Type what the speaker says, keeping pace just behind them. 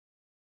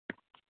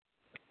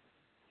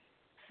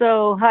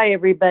Hi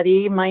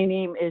everybody. My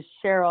name is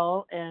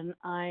Sheryl, and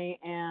I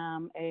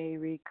am a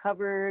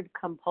recovered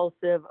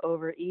compulsive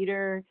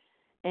overeater.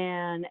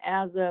 And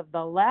as of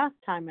the last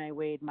time I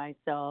weighed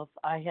myself,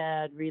 I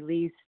had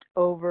released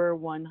over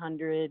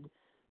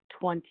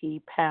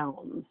 120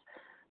 pounds.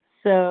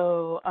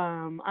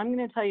 I'm going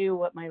to tell you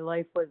what my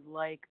life was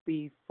like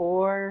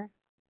before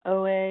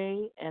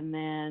OA, and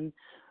then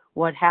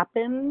what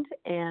happened,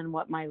 and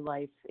what my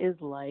life is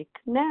like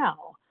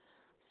now.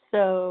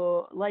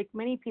 Like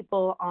many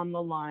people on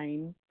the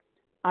line,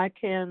 I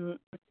can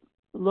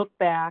look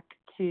back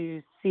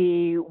to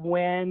see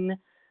when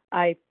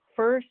I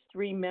first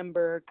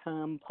remember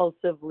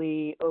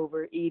compulsively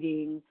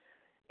overeating,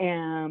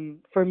 and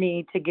for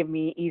me to give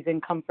me ease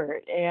and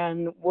comfort.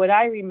 And what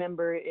I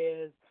remember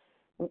is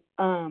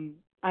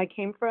I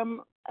came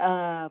from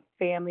a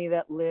family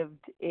that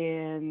lived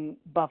in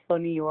Buffalo,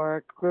 New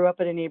York, grew up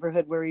in a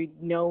neighborhood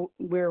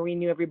where we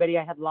knew everybody.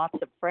 I had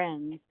lots of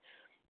friends.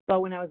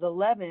 But when I was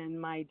 11,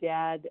 my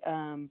dad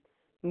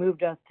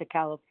moved us to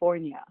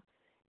California.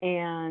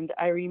 And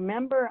I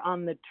remember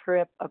on the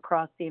trip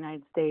across the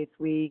United States,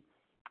 we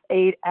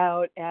ate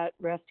out at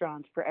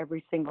restaurants for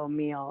every single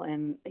meal.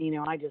 And,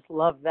 I just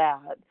love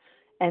that.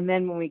 And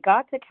then when we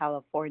got to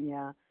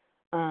California,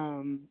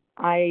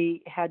 I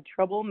had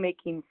trouble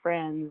making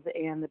friends,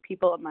 and the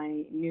people at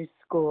my new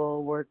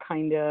school were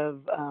kind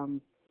of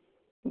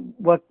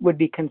what would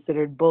be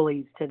considered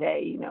bullies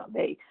today.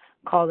 They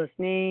called us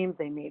names,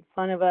 they made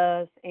fun of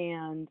us,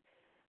 and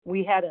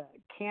we had a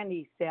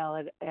candy sale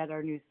at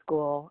our new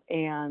school.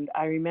 And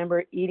I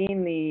remember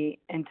eating the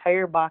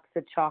entire box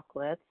of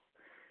chocolates,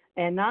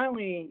 and not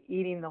only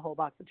eating the whole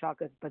box of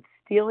chocolates, but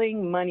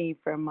stealing money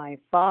from my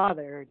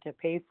father to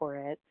pay for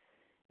it.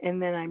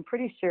 And then I'm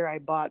pretty sure I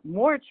bought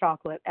more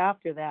chocolate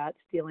after that,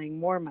 stealing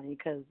more money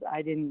because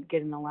I didn't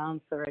get an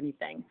allowance or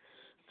anything.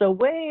 So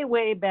way,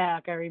 way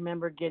back, I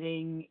remember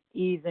getting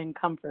ease and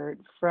comfort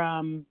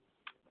from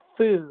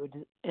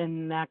food.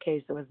 In that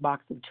case, it was a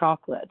box of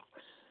chocolates.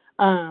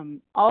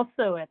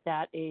 Also at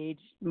that age,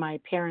 my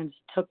parents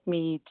took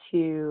me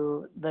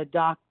to the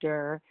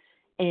doctor,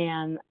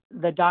 and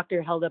the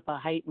doctor held up a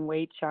height and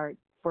weight chart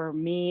for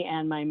me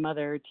and my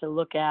mother to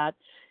look at.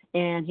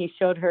 And he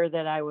showed her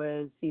that I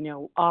was,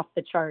 off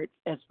the chart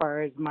as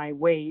far as my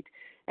weight.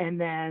 And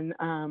then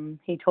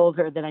he told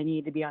her that I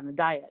needed to be on a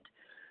diet.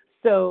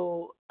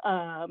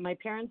 My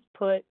parents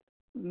put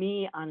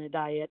me on a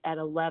diet at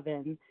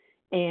 11,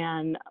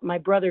 and my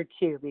brother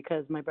too,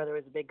 because my brother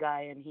was a big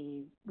guy and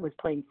he was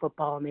playing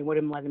football, and they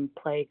wouldn't let him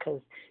play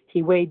because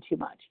he weighed too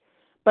much.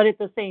 But at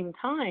the same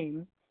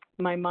time,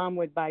 my mom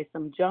would buy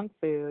some junk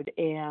food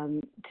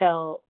and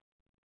tell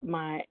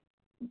my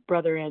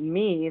brother and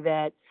me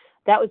that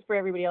was for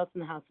everybody else in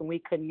the house and we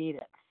couldn't eat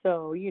it.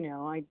 So,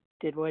 I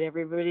did what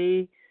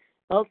everybody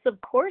else, of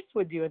course,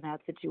 would do in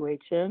that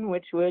situation,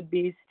 which would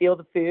be steal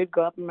the food,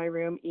 go up in my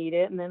room, eat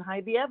it, and then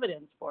hide the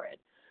evidence for it.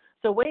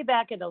 So way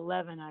back at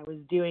 11, I was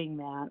doing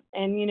that.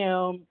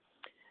 And,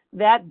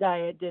 that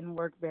diet didn't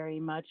work very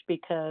much,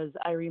 because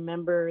I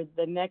remember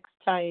the next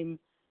time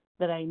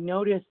that I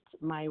noticed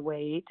my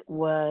weight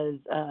was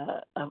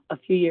a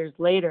few years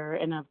later.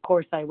 And of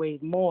course, I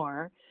weighed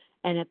more.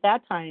 And at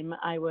that time,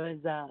 I was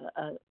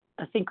a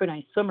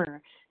synchronized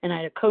swimmer, and I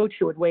had a coach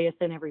who would weigh us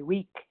in every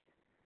week.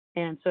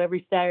 And so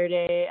every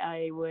Saturday,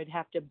 I would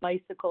have to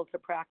bicycle to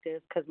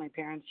practice because my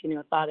parents,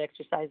 thought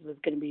exercise was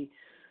going to be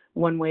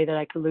one way that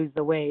I could lose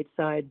the weight.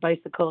 So I'd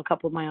bicycle a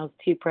couple of miles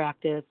to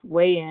practice,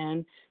 weigh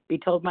in, be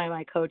told by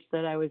my coach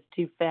that I was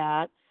too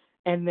fat,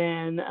 and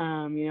then,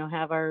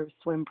 have our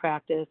swim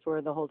practice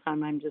where the whole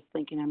time I'm just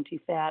thinking I'm too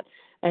fat,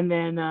 and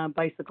then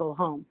bicycle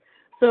home.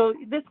 So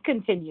this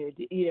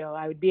continued.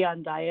 I would be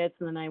on diets,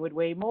 and then I would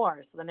weigh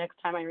more. So the next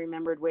time I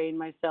remembered weighing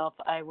myself,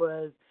 I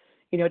was,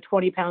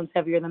 20 pounds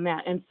heavier than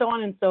that, and so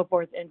on and so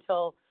forth,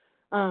 until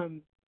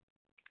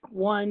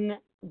one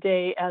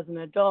day as an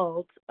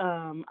adult,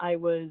 I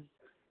was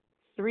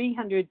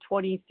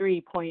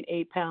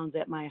 323.8 pounds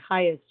at my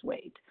highest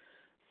weight.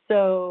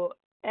 So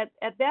at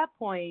that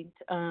point,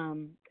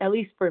 at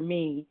least for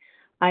me,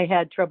 I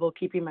had trouble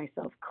keeping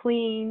myself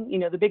clean.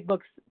 The big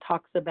book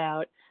talks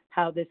about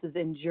how this is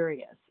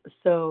injurious.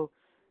 So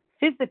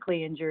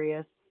physically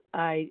injurious,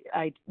 I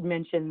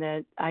mentioned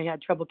that I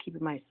had trouble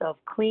keeping myself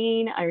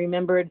clean. I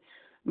remembered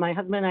my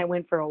husband and I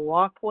went for a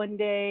walk one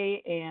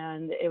day,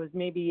 and it was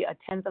maybe a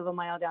tenth of a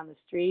mile down the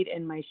street,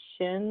 and my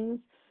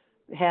shins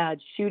had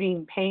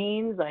shooting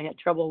pains. I had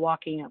trouble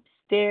walking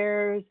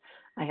upstairs.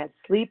 I had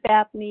sleep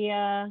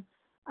apnea.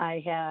 I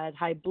had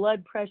high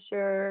blood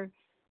pressure.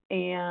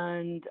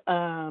 And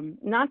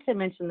not to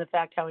mention the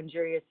fact how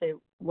injurious it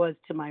was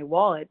to my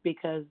wallet,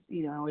 because,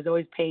 I was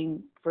always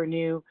paying for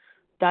new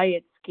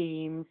diet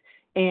schemes.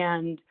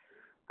 And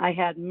I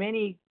had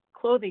many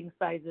clothing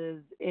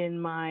sizes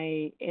in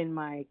my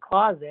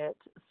closet,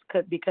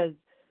 because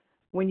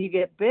when you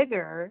get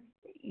bigger,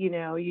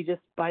 you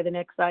just buy the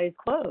next size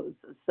clothes.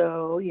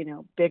 So,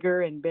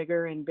 bigger and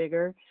bigger and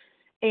bigger.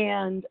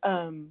 And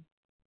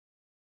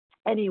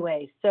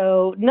anyway,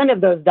 so none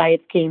of those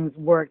diet schemes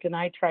worked, and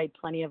I tried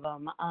plenty of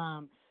them.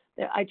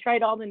 I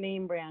tried all the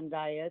name brand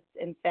diets.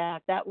 In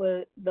fact, that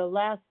was the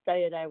last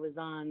diet I was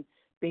on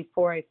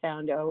before I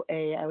found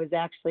OA. I was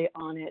actually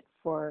on it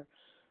for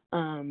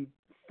um,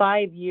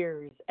 5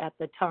 years at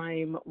the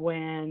time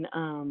when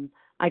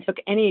I took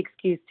any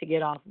excuse to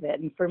get off of it.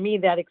 And for me,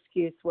 that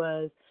excuse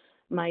was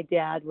my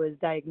dad was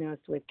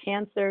diagnosed with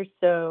cancer.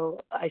 So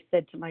I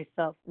said to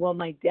myself, well,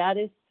 my dad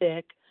is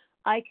sick.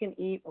 I can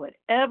eat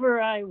whatever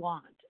I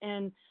want.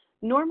 And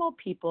normal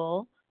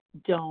people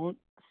don't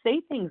say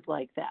things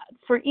like that.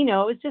 It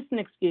was just an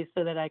excuse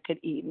so that I could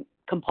eat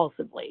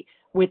compulsively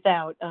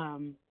without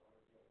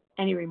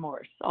any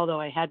remorse, although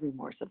I had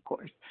remorse, of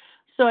course.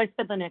 So I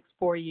spent the next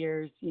 4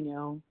 years,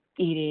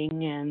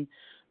 eating and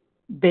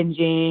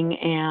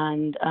binging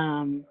and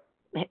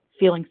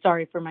feeling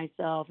sorry for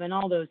myself and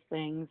all those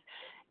things.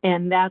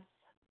 And that's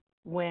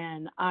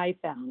when I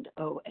found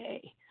OA.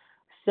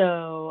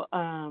 So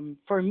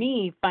for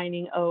me,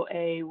 finding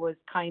OA was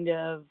kind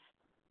of,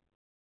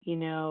 you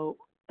know,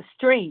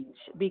 strange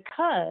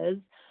because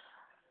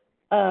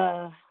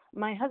uh,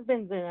 my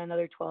husband's in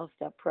another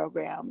 12-step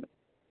program,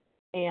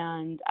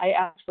 and I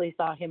actually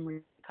saw him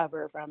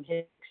recover from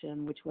his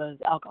addiction, which was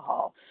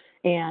alcohol,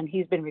 and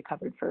he's been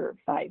recovered for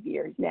 5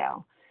 years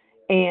now.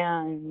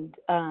 And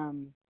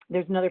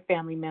there's another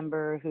family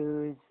member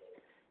who's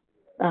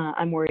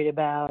I'm worried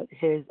about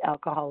his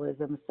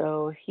alcoholism.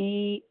 So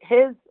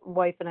his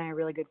wife and I are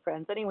really good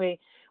friends. Anyway,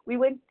 we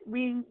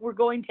were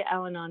going to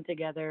Al-Anon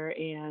together,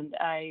 and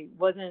I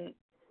wasn't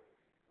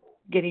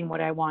getting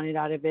what I wanted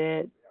out of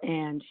it,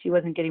 and she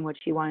wasn't getting what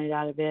she wanted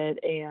out of it.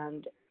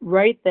 And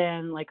right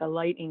then, like a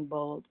lightning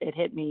bolt, it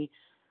hit me.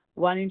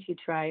 Why don't you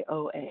try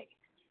OA?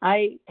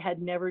 I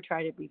had never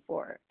tried it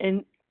before,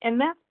 and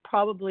that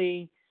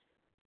probably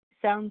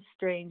sounds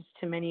strange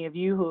to many of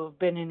you who have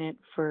been in it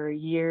for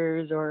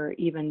years or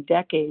even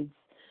decades.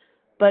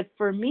 But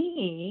for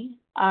me,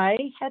 I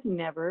had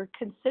never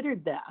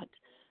considered that.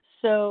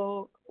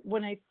 So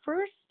when I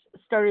first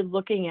started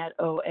looking at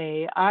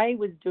OA, I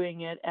was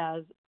doing it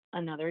as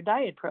another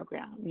diet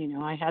program.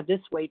 I had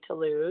this weight to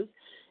lose,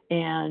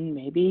 and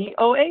maybe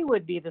OA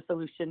would be the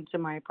solution to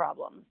my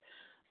problems.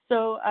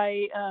 So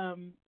I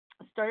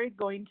started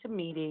going to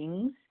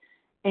meetings,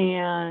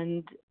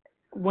 and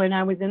when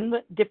I was in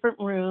the different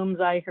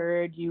rooms, I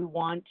heard you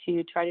want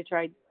to try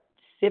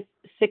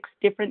six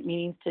different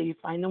meetings till you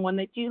find the one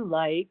that you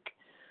like.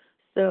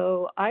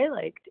 So I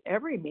liked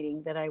every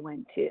meeting that I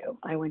went to.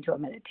 I went to a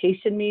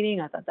meditation meeting.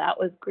 I thought that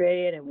was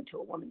great. I went to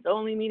a women's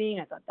only meeting.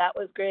 I thought that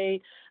was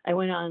great. I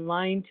went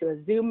online to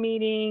a Zoom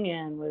meeting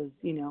and was,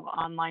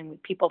 online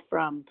with people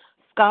from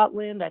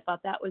Scotland. I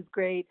thought that was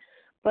great.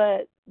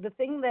 But the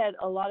thing that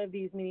a lot of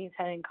these meetings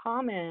had in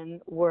common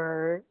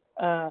were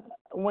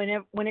when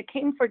it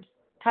came for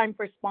time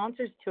for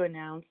sponsors to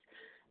announce,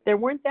 there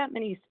weren't that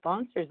many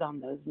sponsors on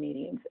those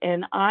meetings.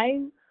 And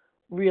I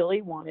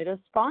really wanted a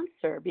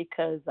sponsor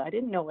because I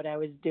didn't know what I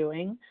was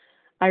doing.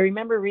 I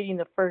remember reading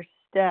the first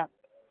step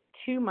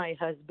to my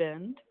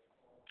husband,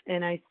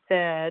 and I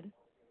said,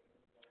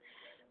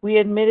 we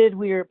admitted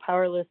we were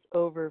powerless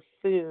over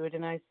food.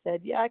 And I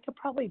said, yeah, I could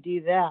probably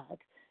do that.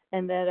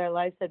 And that our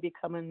lives had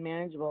become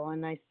unmanageable.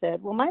 And I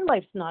said, well, my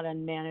life's not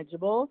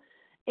unmanageable.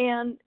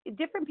 And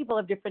different people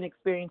have different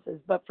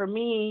experiences. But for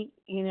me,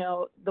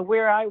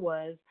 where I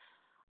was,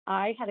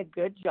 I had a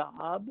good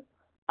job.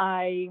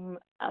 I'm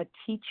a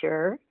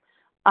teacher.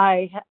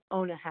 I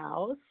own a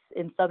house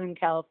in Southern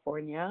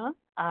California.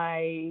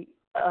 I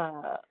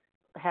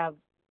have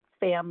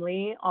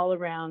family all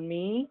around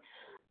me.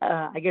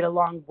 I get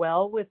along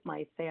well with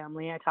my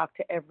family. I talk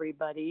to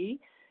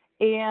everybody.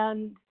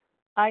 And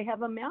I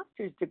have a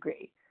master's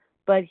degree.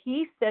 But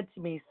he said to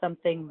me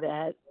something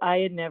that I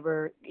had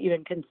never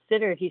even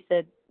considered. He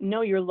said,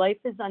 no, your life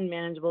is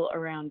unmanageable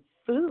around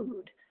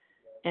food.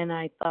 And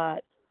I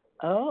thought,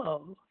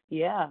 oh,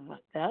 yeah,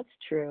 that's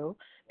true.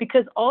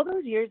 Because all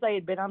those years I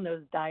had been on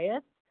those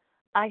diets,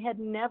 I had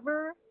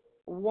never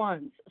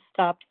once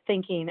stopped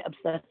thinking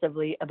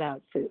obsessively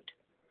about food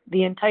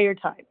the entire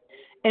time.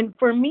 And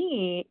for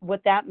me,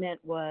 what that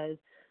meant was,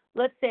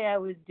 let's say I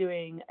was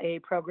doing a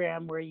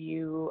program where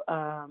you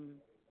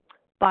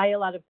buy a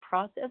lot of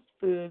processed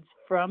foods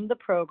from the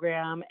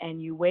program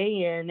and you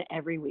weigh in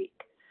every week.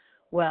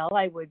 Well,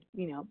 I would,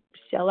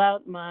 shell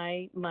out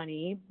my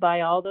money,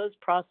 buy all those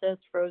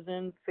processed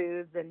frozen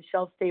foods and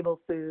shelf stable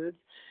foods,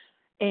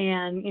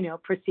 and,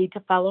 proceed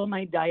to follow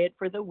my diet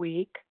for the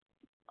week,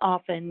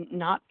 often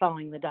not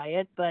following the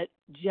diet, but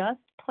just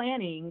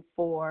planning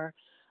for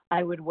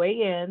I would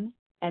weigh in,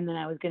 and then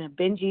I was going to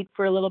binge eat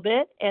for a little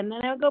bit, and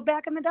then I would go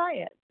back on the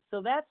diet.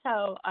 So that's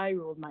how I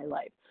ruled my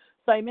life.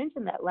 So I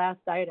mentioned that last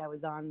diet I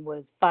was on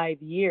was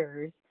 5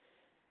 years.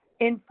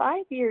 In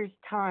 5 years'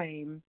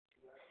 time,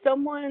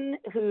 someone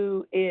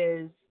who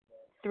is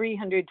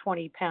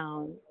 320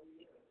 pounds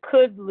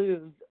could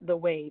lose the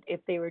weight if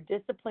they were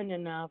disciplined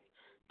enough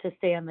to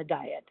stay on the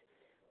diet.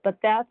 But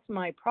that's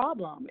my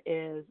problem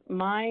is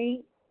I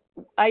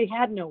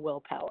had no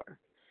willpower.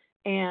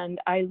 And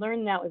I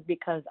learned that was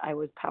because I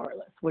was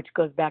powerless, which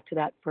goes back to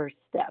that first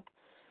step.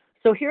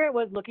 So here I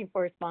was looking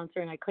for a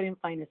sponsor, and I couldn't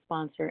find a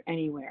sponsor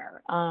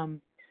anywhere.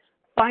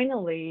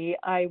 Finally,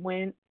 I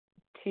went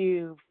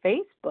to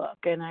Facebook,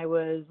 and I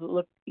was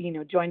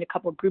joined a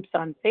couple of groups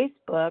on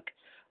Facebook.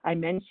 I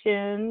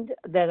mentioned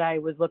that I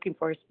was looking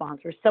for a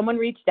sponsor. Someone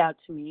reached out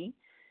to me,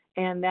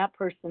 and that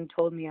person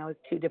told me I was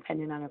too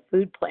dependent on a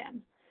food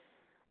plan.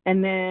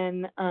 And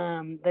then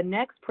the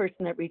next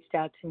person that reached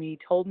out to me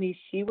told me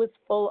she was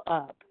full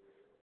up,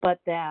 but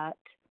that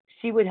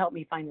she would help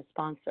me find a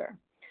sponsor.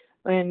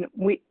 And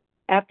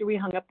after we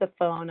hung up the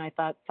phone, I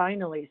thought,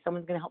 finally,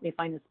 someone's going to help me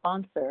find a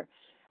sponsor.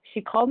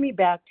 She called me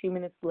back 2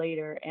 minutes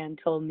later and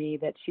told me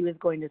that she was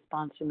going to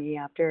sponsor me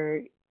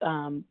after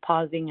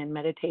pausing and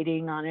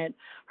meditating on it.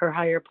 Her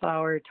higher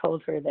power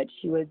told her that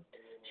she was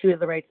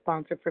the right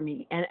sponsor for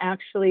me. And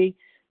actually,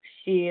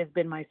 she has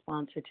been my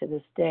sponsor to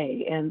this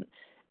day. And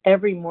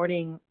every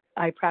morning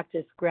I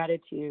practice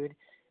gratitude,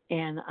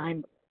 and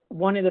I'm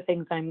one of the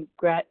things I'm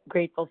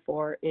grateful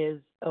for is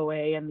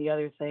OA, and the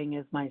other thing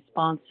is my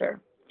sponsor.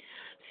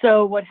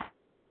 So what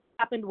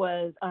happened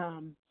was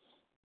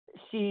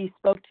she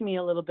spoke to me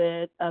a little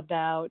bit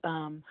about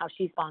how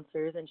she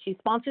sponsors, and she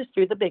sponsors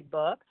through the Big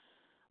Book.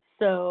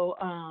 So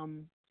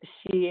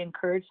she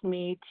encouraged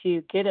me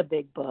to get a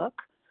Big Book.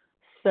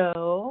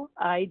 So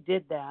I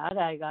did that.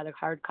 I got a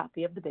hard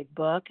copy of the Big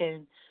Book,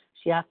 and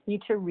she asked me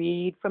to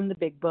read from the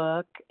Big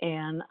Book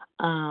and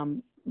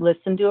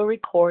listen to a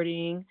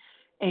recording.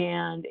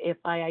 And if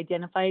I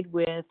identified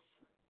with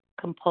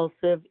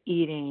compulsive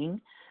eating,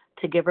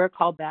 to give her a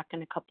call back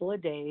in a couple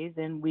of days,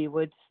 and we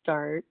would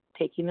start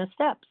taking the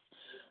steps.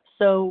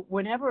 So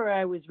whenever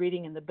I was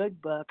reading in the Big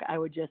Book, I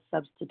would just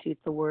substitute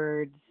the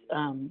words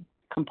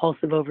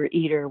compulsive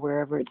overeater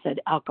wherever it said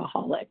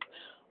alcoholic,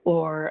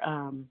 or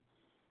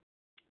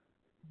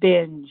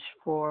binge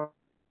for,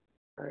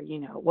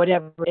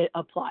 whatever it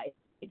applied.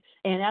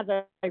 And as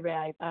I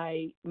read,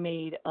 I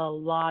made a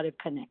lot of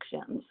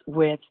connections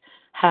with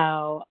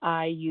how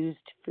I used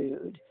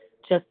food,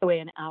 just the way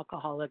an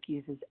alcoholic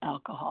uses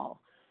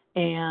alcohol.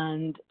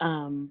 And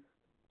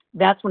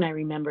that's when I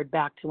remembered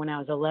back to when I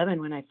was 11,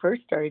 when I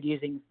first started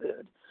using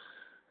food.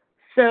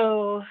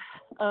 So,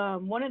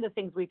 one of the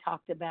things we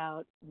talked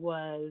about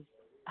was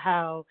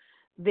how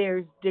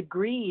there's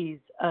degrees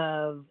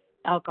of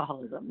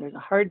alcoholism. There's a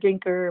hard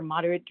drinker,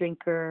 moderate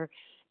drinker,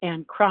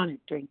 and chronic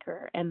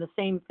drinker. And the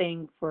same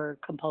thing for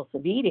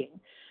compulsive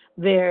eating.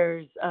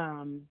 There's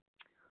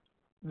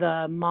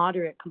the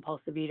moderate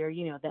compulsive eater,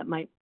 that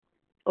might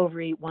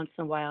overeat once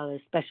in a while at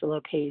a special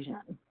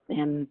occasion.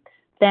 And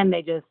then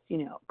they just,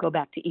 go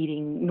back to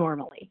eating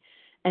normally.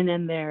 And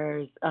then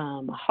there's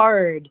a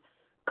hard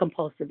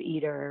compulsive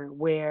eater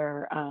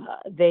where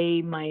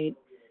they might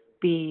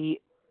be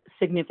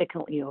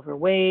significantly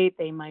overweight.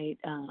 They might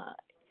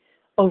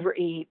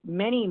overeat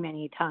many,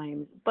 many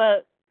times.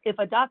 But if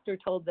a doctor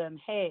told them,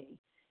 hey,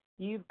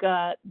 you've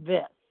got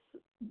this,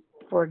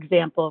 for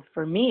example,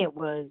 for me, it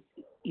was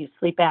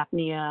sleep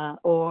apnea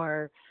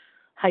or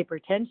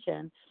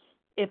hypertension.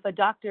 If a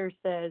doctor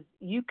says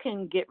you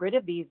can get rid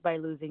of these by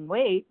losing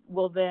weight,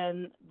 well,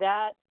 then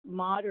that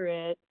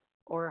moderate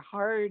or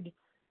hard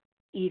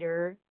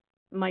eater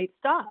might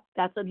stop.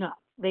 That's enough.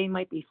 They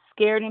might be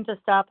scared into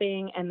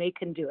stopping, and they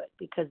can do it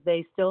because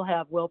they still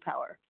have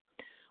willpower.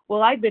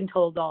 Well, I've been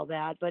told all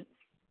that, but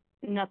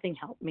nothing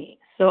helped me.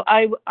 So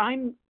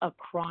I'm a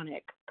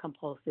chronic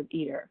compulsive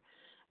eater.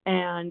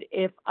 And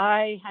if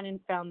I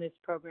hadn't found this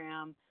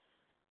program,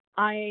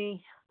 I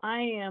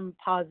I am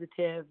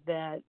positive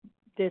that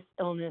this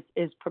illness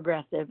is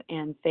progressive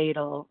and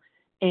fatal.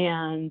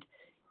 And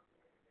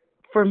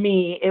for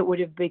me, it would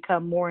have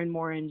become more and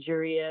more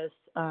injurious.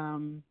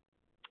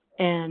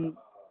 And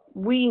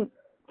we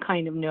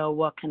kind of know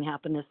what can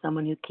happen to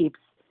someone who keeps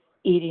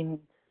eating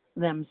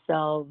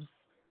themselves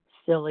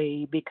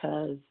silly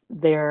because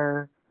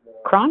they're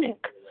chronic.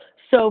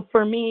 So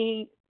for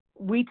me,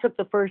 we took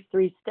the first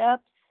three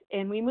steps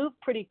and we moved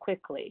pretty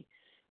quickly.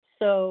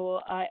 So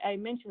I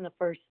mentioned the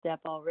first step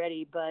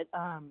already, but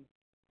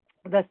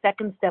the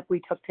second step we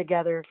took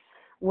together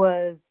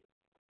was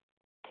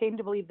came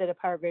to believe that a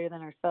power greater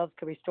than ourselves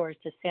could restore us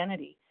to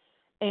sanity.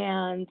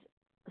 And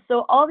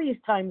so all these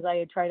times I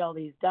had tried all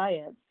these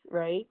diets,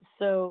 right?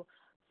 So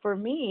for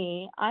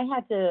me, I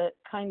had to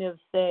kind of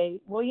say,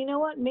 well, you know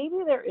what? Maybe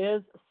there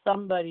is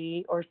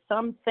somebody or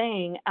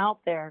something out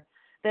there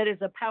that is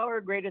a power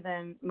greater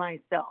than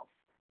myself.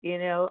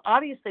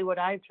 Obviously what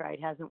I've tried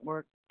hasn't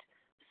worked.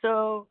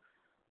 So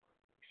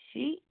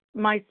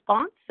my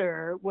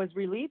sponsor was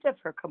relieved of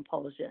her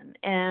compulsion.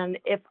 And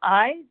if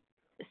I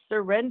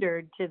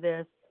surrendered to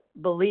this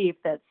belief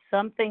that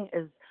something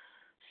is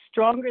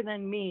stronger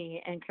than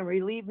me and can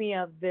relieve me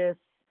of this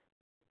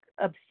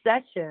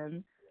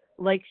obsession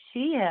like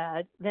she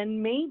had,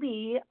 then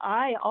maybe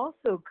I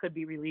also could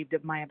be relieved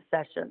of my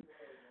obsession.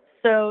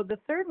 So the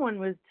third one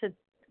was to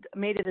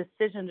made a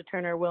decision to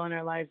turn our will and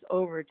our lives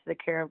over to the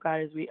care of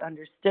God as we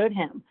understood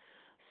him.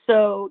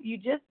 So you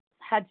just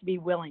had to be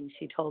willing,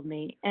 she told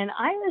me. And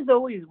I was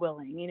always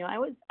willing.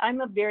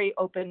 I'm a very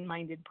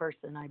open-minded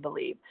person, I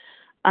believe.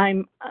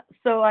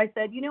 So I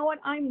said, you know what?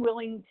 I'm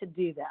willing to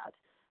do that.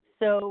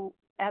 So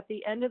at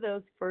the end of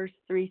those first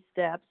three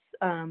steps,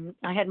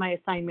 I had my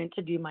assignment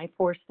to do my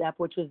fourth step,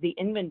 which was the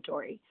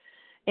inventory.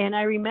 And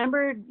I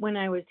remembered when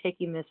I was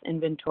taking this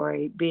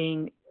inventory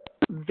being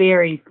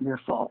very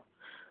fearful,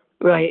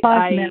 A right?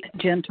 5 minute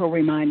gentle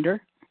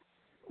reminder.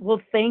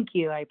 Well, thank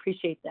you. I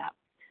appreciate that.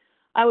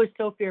 I was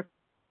so fearful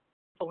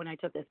when I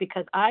took this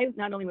because I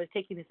not only was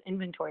taking this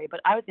inventory, but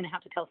I was going to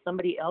have to tell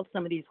somebody else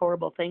some of these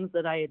horrible things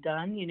that I had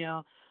done.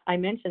 I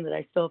mentioned that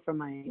I stole from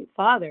my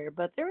father,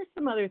 but there were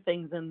some other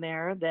things in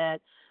there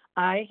that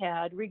I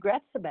had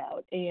regrets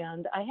about,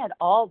 and I had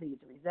all these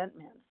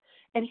resentments.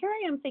 And here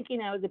I am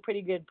thinking I was a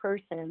pretty good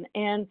person.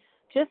 And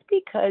just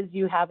because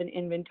you have an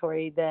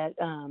inventory that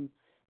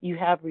you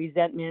have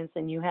resentments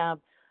and you have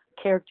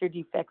character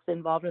defects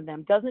involved in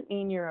them doesn't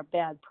mean you're a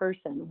bad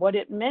person. What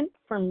it meant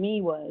for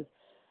me was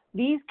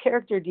these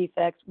character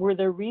defects were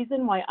the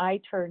reason why I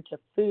turned to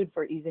food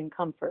for ease and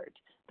comfort,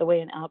 the way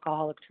an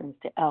alcoholic turns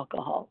to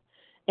alcohol.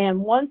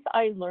 And once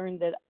I learned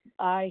that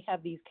I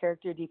have these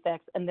character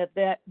defects and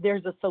that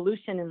there's a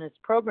solution in this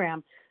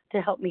program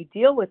to help me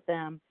deal with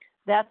them,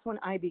 that's when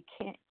I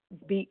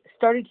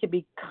started to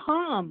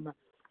become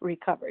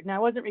recovered. Now I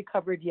wasn't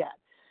recovered yet.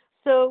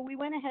 So we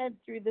went ahead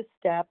through the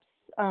steps.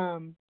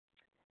 Um,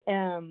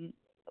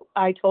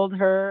 I told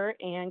her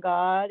and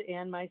God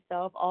and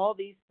myself all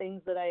these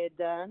things that I had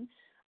done.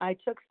 I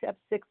took steps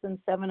 6 and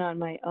 7 on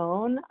my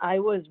own. I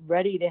was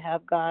ready to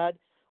have God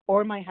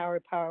or my higher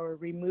power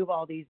remove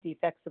all these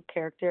defects of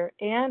character,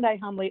 and I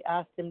humbly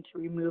asked Him to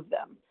remove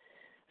them.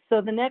 So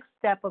the next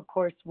step, of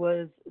course,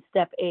 was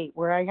step 8,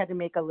 where I had to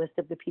make a list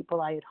of the people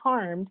I had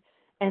harmed.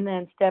 And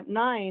then step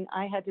 9,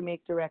 I had to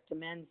make direct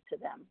amends to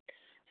them.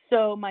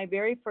 So my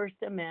very first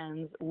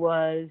amends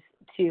was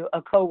to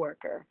a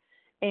coworker.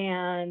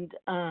 And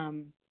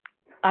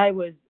I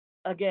was,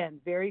 again,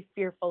 very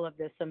fearful of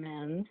this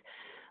amends,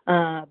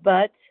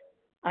 but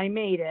I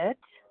made it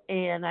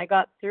and I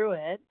got through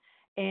it.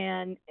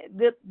 And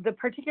the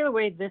particular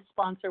way this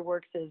sponsor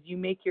works is you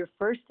make your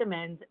first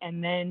amends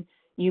and then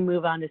you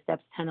move on to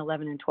steps 10,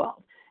 11, and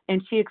 12.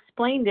 And she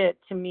explained it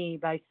to me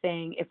by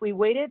saying, if we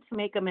waited to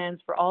make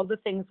amends for all the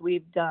things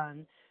we've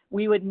done,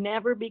 we would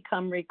never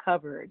become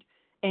recovered.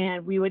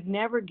 And we would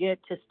never get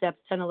to steps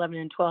 10, 11,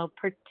 and 12,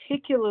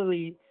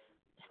 particularly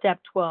step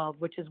 12,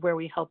 which is where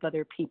we help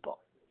other people.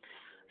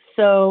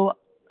 So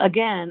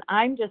again,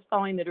 I'm just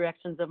following the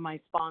directions of my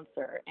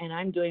sponsor and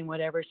I'm doing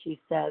whatever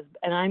she says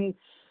and I'm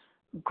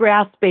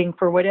grasping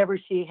for whatever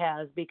she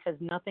has because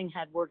nothing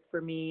had worked for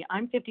me.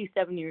 I'm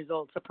 57 years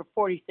old, so for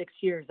 46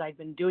 years I've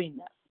been doing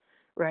this,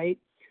 right?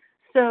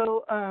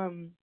 So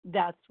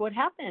that's what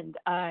happened.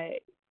 I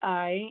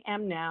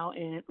am now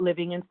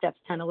living in steps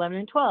 10, 11,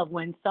 and 12.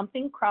 When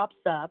something crops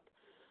up,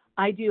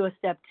 I do a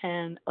step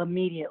 10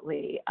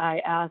 immediately. I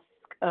ask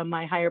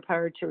my higher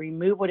power to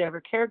remove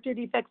whatever character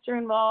defects are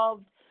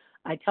involved.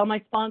 I tell my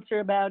sponsor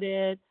about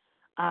it.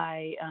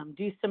 I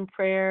do some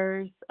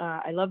prayers.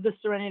 I love the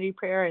serenity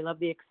prayer. I love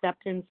the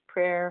acceptance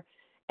prayer.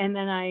 And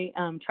then I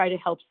try to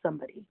help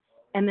somebody.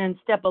 And then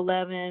step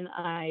 11,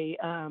 I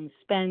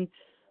spend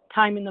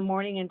time in the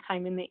morning and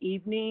time in the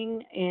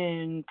evening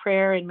in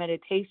prayer and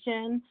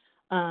meditation.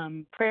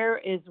 Prayer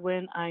is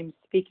when I'm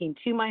speaking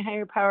to my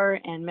higher power,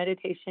 and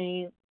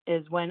meditation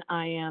is when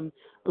I am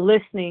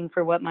listening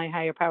for what my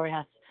higher power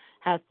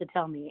has to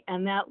tell me.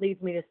 And that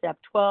leads me to step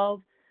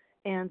 12.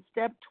 And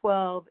step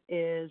 12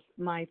 is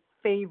my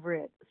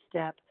favorite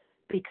step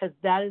because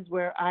that is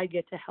where I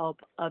get to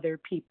help other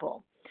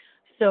people.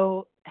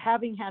 So,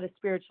 having had a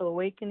spiritual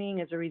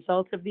awakening as a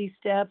result of these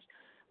steps,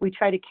 we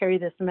try to carry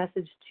this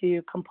message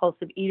to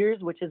compulsive eaters,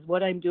 which is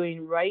what I'm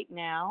doing right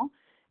now,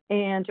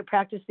 and to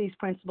practice these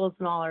principles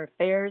in all our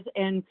affairs.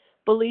 And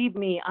believe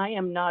me, I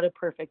am not a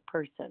perfect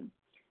person.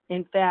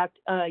 In fact,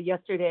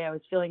 yesterday I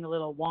was feeling a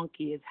little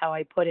wonky, is how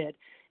I put it.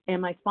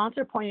 And my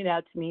sponsor pointed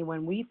out to me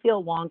when we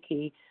feel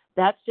wonky,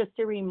 that's just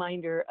a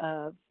reminder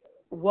of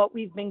what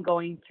we've been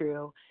going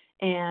through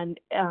and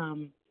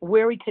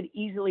where we could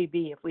easily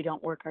be if we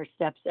don't work our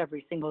steps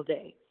every single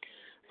day.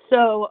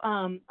 So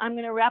I'm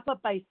going to wrap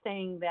up by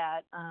saying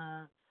that,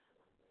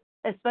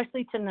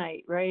 especially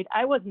tonight, right?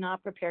 I was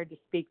not prepared to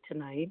speak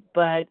tonight,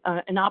 but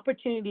an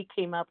opportunity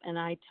came up and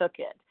I took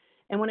it.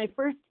 And when I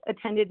first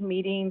attended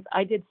meetings,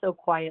 I did so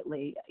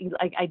quietly.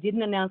 I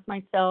didn't announce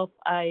myself.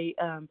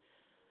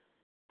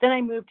 Then I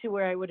moved to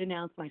where I would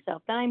announce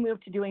myself. Then I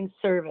moved to doing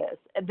service.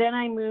 Then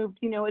I moved,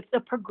 it's a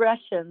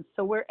progression.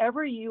 So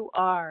wherever you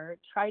are,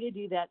 try to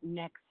do that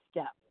next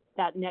step,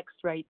 that next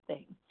right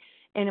thing.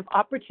 And if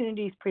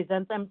opportunities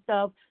present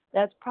themselves,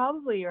 that's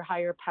probably your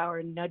higher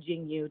power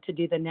nudging you to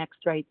do the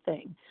next right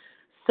thing.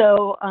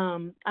 So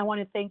I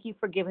want to thank you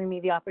for giving me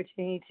the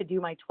opportunity to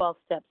do my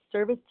 12-step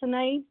service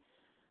tonight.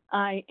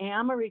 I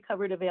am a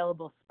recovered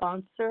available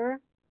sponsor.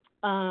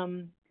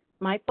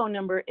 My phone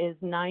number is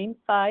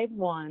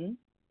 951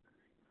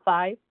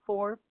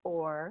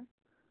 544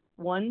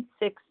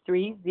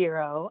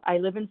 1630. I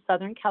live in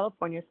Southern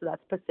California, so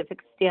that's Pacific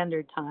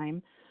Standard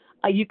Time.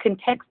 You can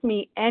text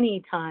me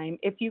anytime.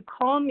 If you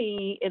call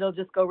me, it'll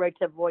just go right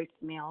to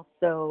voicemail,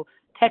 so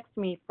text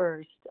me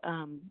first.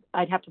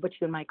 I'd have to put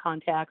you in my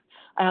contacts.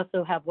 I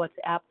also have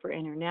WhatsApp for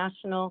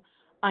international.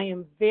 I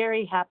am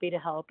very happy to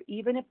help,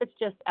 even if it's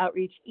just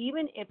outreach,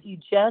 even if you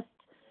just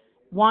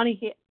want to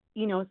hear,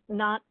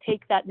 not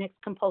take that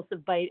next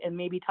compulsive bite, and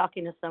maybe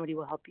talking to somebody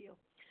will help you.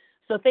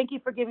 So thank you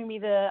for giving me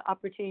the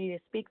opportunity to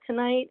speak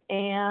tonight.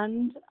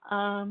 And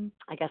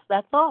I guess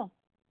that's all.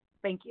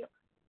 Thank you.